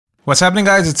What's happening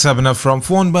guys, it's Abhinav from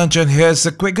PhoneBunch and here's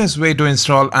the quickest way to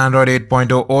install Android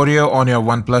 8.0 Oreo on your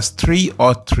OnePlus 3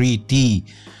 or 3T.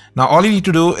 Now all you need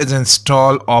to do is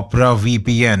install Opera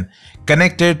VPN.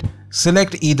 Connect it,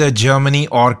 select either Germany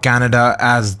or Canada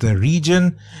as the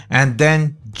region and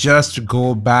then just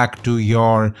go back to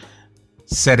your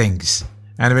settings.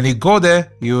 And when you go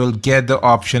there, you will get the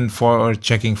option for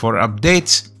checking for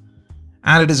updates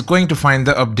and it is going to find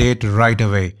the update right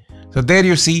away. So there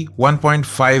you see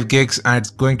 1.5 gigs and it's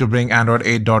going to bring Android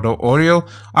 8.0 Oreo.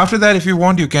 After that, if you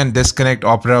want, you can disconnect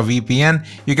Opera VPN.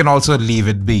 You can also leave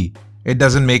it be. It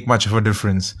doesn't make much of a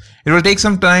difference. It will take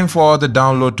some time for the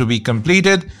download to be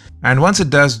completed. And once it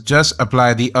does, just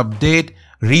apply the update,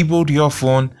 reboot your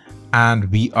phone,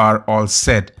 and we are all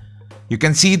set. You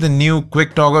can see the new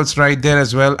quick toggles right there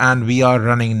as well, and we are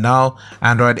running now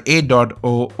Android 8.0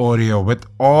 Oreo with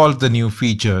all the new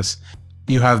features.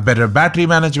 You have better battery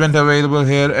management available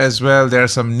here as well. There are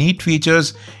some neat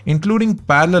features including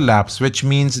parallel apps, which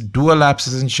means dual apps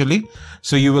essentially.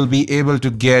 So you will be able to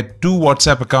get 2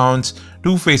 WhatsApp accounts,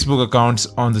 2 Facebook accounts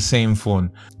on the same phone.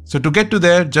 So to get to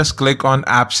there, just click on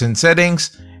apps in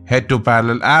settings, head to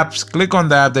parallel apps, click on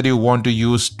the app that you want to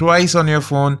use twice on your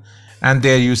phone, and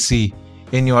there you see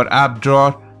in your app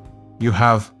drawer, you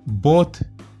have both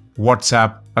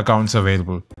WhatsApp accounts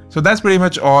available. So that's pretty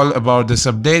much all about this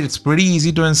update. It's pretty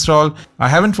easy to install. I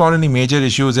haven't found any major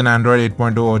issues in Android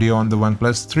 8.0 Oreo on the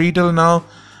OnePlus 3 till now.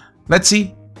 Let's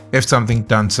see if something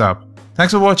turns up.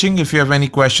 Thanks for watching. If you have any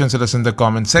questions, let us in the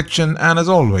comment section, and as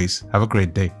always, have a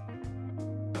great day.